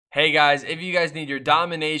Hey guys, if you guys need your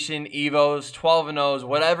domination, evos, 12-0s,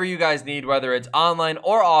 whatever you guys need, whether it's online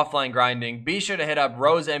or offline grinding, be sure to hit up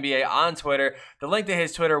Rose NBA on Twitter. The link to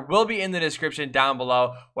his Twitter will be in the description down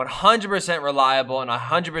below. 100% reliable and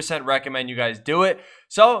 100% recommend you guys do it.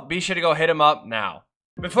 So be sure to go hit him up now.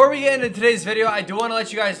 Before we get into today's video, I do want to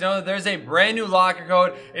let you guys know that there's a brand new locker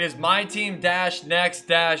code. It is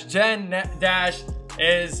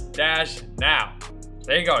myteam-next-gen-is-now.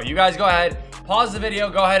 There you go. You guys go ahead. Pause the video,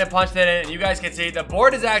 go ahead and punch that in, and you guys can see the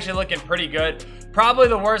board is actually looking pretty good. Probably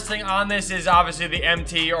the worst thing on this is obviously the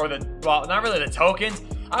MT or the, well, not really the tokens.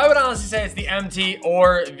 I would honestly say it's the MT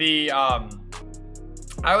or the,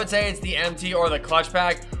 I would say it's the MT or the clutch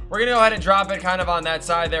pack. We're going to go ahead and drop it kind of on that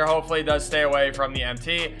side there. Hopefully it does stay away from the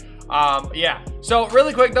MT. Yeah. So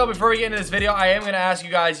really quick though, before we get into this video, I am going to ask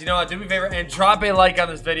you guys, you know what, do me a favor and drop a like on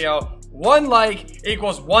this video. 1 like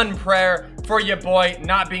equals 1 prayer for your boy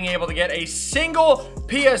not being able to get a single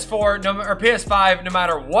PS4 or PS5 no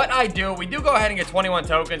matter what I do. We do go ahead and get 21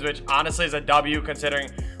 tokens, which honestly is a W considering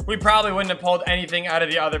we probably wouldn't have pulled anything out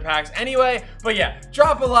of the other packs anyway. But yeah,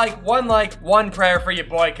 drop a like, 1 prayer for your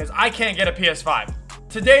boy because I can't get a PS5.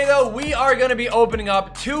 Today though, we are going to be opening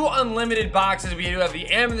up 2 unlimited boxes. We do have the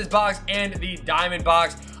Amethyst box and the Diamond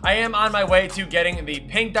box. I am on my way to getting the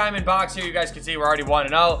pink Diamond box here. You guys can see we're already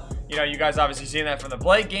 1-0. You know, you guys obviously seen that from the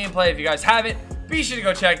Blake gameplay. If you guys haven't, be sure to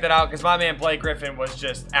go check that out because my man Blake Griffin was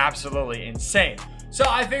just absolutely insane. So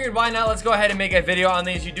I figured why not, let's go ahead and make a video on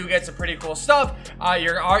these. You do get some pretty cool stuff.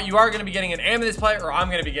 You are going to be getting an Amethyst player, or I'm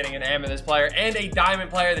going to be getting an Amethyst player and a Diamond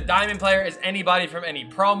player. The Diamond player is anybody from any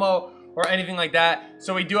promo or anything like that.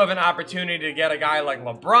 So we do have an opportunity to get a guy like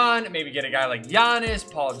LeBron, maybe get a guy like Giannis,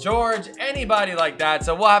 Paul George, anybody like that.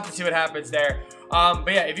 So we'll have to see what happens there. But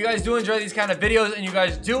yeah, if you guys do enjoy these kind of videos and you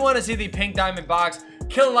guys do want to see the pink Diamond box,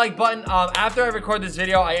 kill the like button. After I record this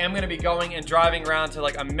video, I am going to be going and driving around to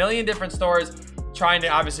like a million different stores, trying to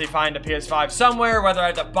obviously find a PS5 somewhere, whether I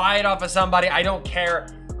have to buy it off of somebody, I don't care.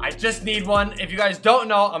 I just need one. If you guys don't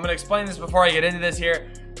know, I'm going to explain this before I get into this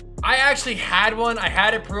here. I actually had one. I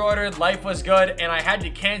had it pre-ordered. Life was good. And I had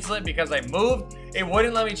to cancel it because I moved. It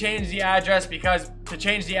wouldn't let me change the address because to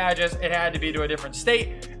change the address, it had to be to a different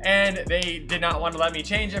state. And they did not want to let me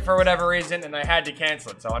change it for whatever reason. And I had to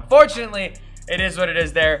cancel it. So unfortunately, it is what it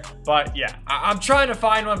is there. But yeah, I'm trying to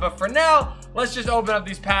find one. But for now, let's just open up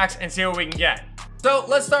these packs and see what we can get. So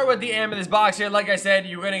let's start with the Amethyst box here. Like I said,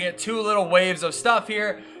 you're going to get 2 little waves of stuff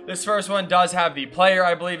here. This first one does have the player,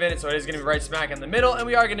 I believe, in it, so it is going to be right smack in the middle. And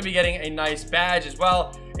we are going to be getting a nice badge as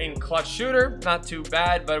well in Clutch Shooter. Not too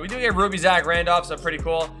bad, but we do get Ruby Zach Randolph, so pretty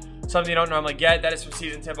cool. Something you don't normally get. That is from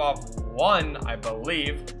Season Tip-Off 1, I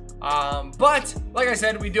believe. But, like I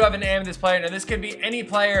said, we do have an Amethyst player. Now, this could be any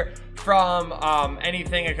player from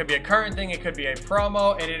anything. It could be a current thing. It could be a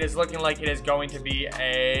promo. And it is looking like it is going to be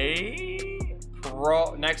a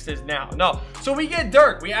pro. Next is now. No. So we get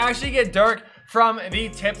Dirk. We actually get Dirk from the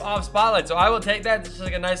tip-off spotlight. So I will take that. This is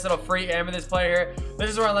like a nice little free Amethyst player here. This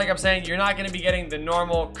is where, like I'm saying, you're not going to be getting the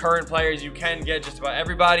normal current players. You can get just about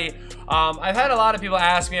everybody. I've had a lot of people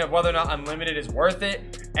ask me of whether or not Unlimited is worth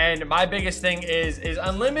it. And my biggest thing is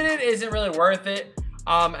Unlimited isn't really worth it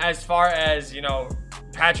as far as, you know,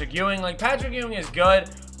 Patrick Ewing. Like, Patrick Ewing is good,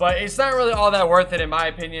 but it's not really all that worth it in my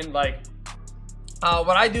opinion. Like,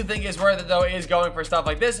 what I do think is worth it, though, is going for stuff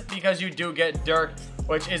like this because you do get Dirk,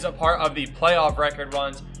 which is a part of the playoff record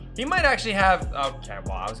ones. He might actually have, okay,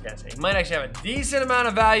 well, I was going to say, he might actually have a decent amount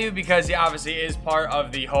of value because he obviously is part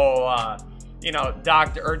of the whole, you know, not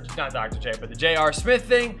Dr. J, but the J.R. Smith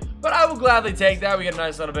thing. But I will gladly take that. We get a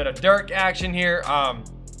nice little bit of Dirk action here. But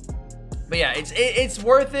yeah, it's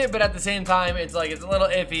worth it, but at the same time, it's like, it's a little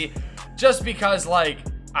iffy just because, like,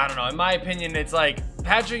 I don't know, in my opinion, it's like,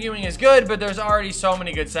 Patrick Ewing is good, but there's already so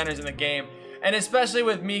many good centers in the game. And especially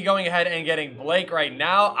with me going ahead and getting Blake right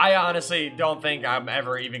now, I honestly don't think I'm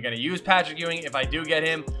ever even going to use Patrick Ewing if I do get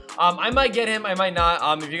him. I might get him, I might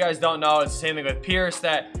not. If you guys don't know, it's the same thing with Pierce,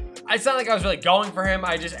 that it's not like I was really going for him.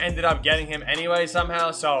 I just ended up getting him anyway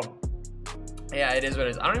somehow. So yeah, it is what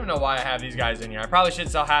it is. I don't even know why I have these guys in here. I probably should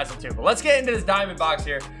sell Hassel too. But let's get into this Diamond box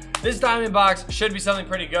here. This Diamond box should be something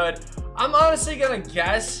pretty good. I'm honestly going to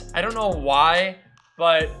guess, I don't know why,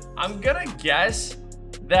 but I'm going to guess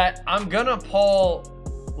that I'm gonna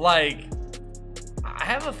pull, like, I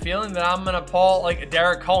have a feeling that I'm gonna pull like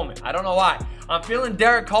Derek Coleman. I don't know why. I'm feeling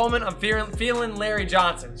Derek Coleman. I'm feeling Larry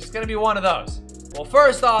Johnson. It's just gonna be one of those. Well,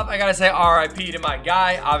 first off, I gotta say RIP to my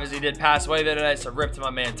guy. Obviously did pass away the other day, so rip to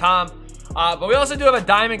my man Tom. But we also do have a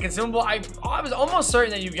diamond consumable. I was almost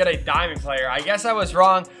certain that you get a diamond player. I guess I was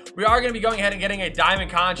wrong. we are going to be going ahead and getting a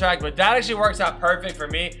diamond contract, but that actually works out perfect for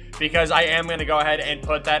me because I am going to go ahead and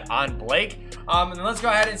put that on Blake. And then let's go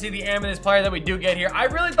ahead and see the Amethyst player that we do get here. I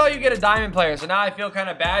really thought you'd get a diamond player, so now I feel kind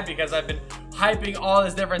of bad because I've been hyping all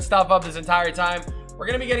this different stuff up this entire time. We're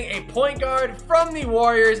going to be getting a point guard from the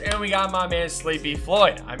Warriors, and we got my man Sleepy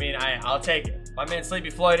Floyd. I mean, I'll take it. My man Sleepy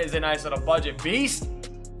Floyd is a nice little budget beast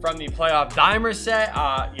from the playoff dimer set.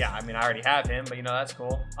 Yeah, I mean, I already have him, but you know, that's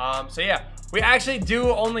cool. So yeah, we actually do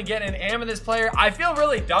only get an Amethyst player. I feel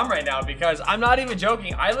really dumb right now because I'm not even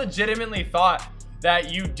joking. I legitimately thought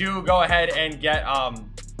that you do go ahead and get,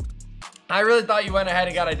 I really thought you went ahead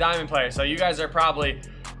and got a diamond player. So you guys are probably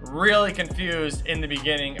really confused in the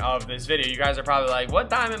beginning of this video. You guys are probably like, what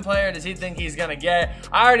diamond player does he think he's gonna get?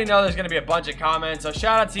 I already know there's gonna be a bunch of comments, so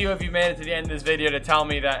shout out to you if you made it to the end of this video to tell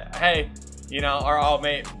me that, hey, you know, or oh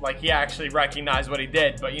mate, like he actually recognized what he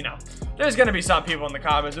did. But you know, there's gonna be some people in the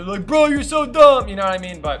comments who are like, bro, you're so dumb, you know what I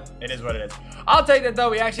mean? But it is what it is. I'll take that though.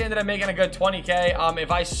 We actually ended up making a good 20k. If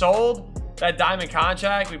I sold that diamond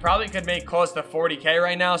contract, we probably could make close to 40k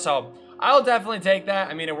right now, so I'll definitely take that.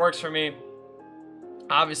 I mean, it works for me.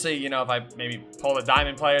 Obviously, you know, if I maybe pulled a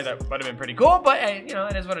diamond player, that would have been pretty cool, but hey, you know,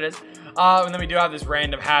 it is what it is. And then we do have this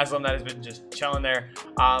random Haslam that has been just chilling there.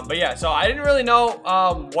 But yeah, so I didn't really know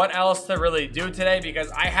what else to really do today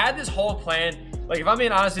because I had this whole plan. Like, if I'm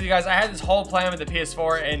being honest with you guys, I had this whole plan with the PS4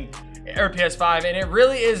 or PS5, and it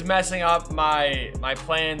really is messing up my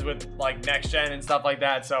plans with like next gen and stuff like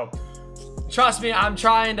that. So trust me, I'm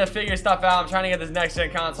trying to figure stuff out. I'm trying to get this next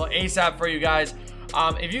gen console ASAP for you guys.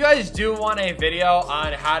 If you guys do want a video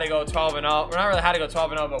on how to go 12-0, well, not really how to go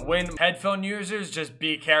 12-0, but win headphone users, just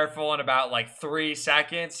be careful in about like 3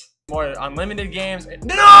 seconds. More unlimited games.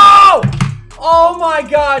 No! Oh my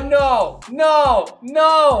God, no, no,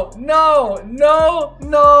 no, no, no, no,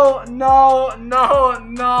 no, no,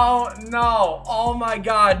 no, no. Oh my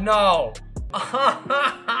God, no.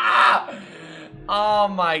 Oh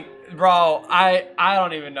my, bro, I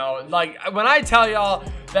don't even know. Like, when I tell y'all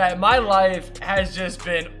that my life has just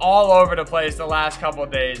been all over the place the last couple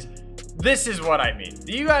of days, this is what I mean.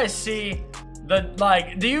 Do you guys see the,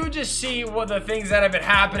 like, do you just see what the things that have been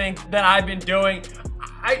happening that I've been doing?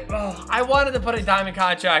 I wanted to put a diamond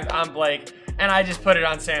contract on Blake, and I just put it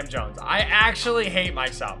on Sam Jones. I actually hate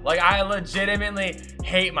myself. Like, I legitimately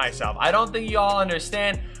hate myself. I don't think y'all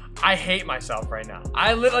understand. I hate myself right now.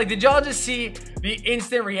 Like, did y'all just see the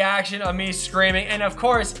instant reaction of me screaming? And of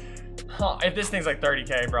course, if this thing's like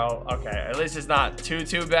 30k, bro, okay, at least it's not too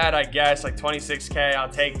bad, I guess. Like 26k, I'll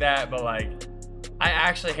take that. But like, I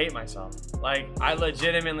actually hate myself. Like, I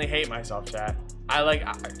legitimately hate myself, chat.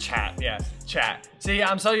 Chat, yes, chat. See,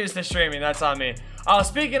 I'm so used to streaming, that's on me.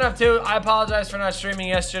 Speaking of too, I apologize for not streaming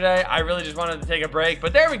yesterday. I really just wanted to take a break,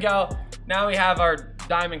 but there we go. Now we have our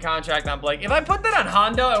diamond contract on Blake. If I put that on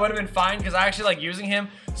Hondo, it would have been fine because I actually like using him.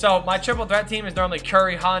 So my triple threat team is normally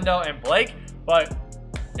Curry, Hondo, and Blake, but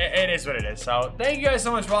it is what it is. So thank you guys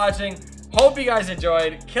so much for watching. Hope you guys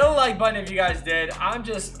enjoyed. Kill the like button if you guys did. I'm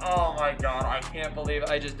just, oh my God, I can't believe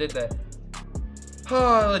I just did that. Oh,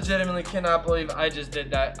 I legitimately cannot believe I just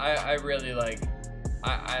did that. I really like,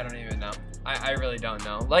 I don't even know. I really don't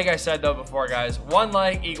know. Like I said though before, guys, 1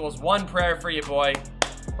 like equals 1 prayer for you, boy.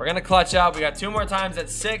 We're gonna clutch out. We got 2 more times at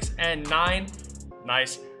 6 and 9.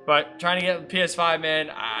 Nice. But trying to get PS5, man,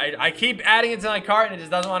 I keep adding it to my cart and it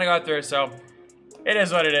just doesn't want to go through. So it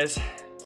is what it is.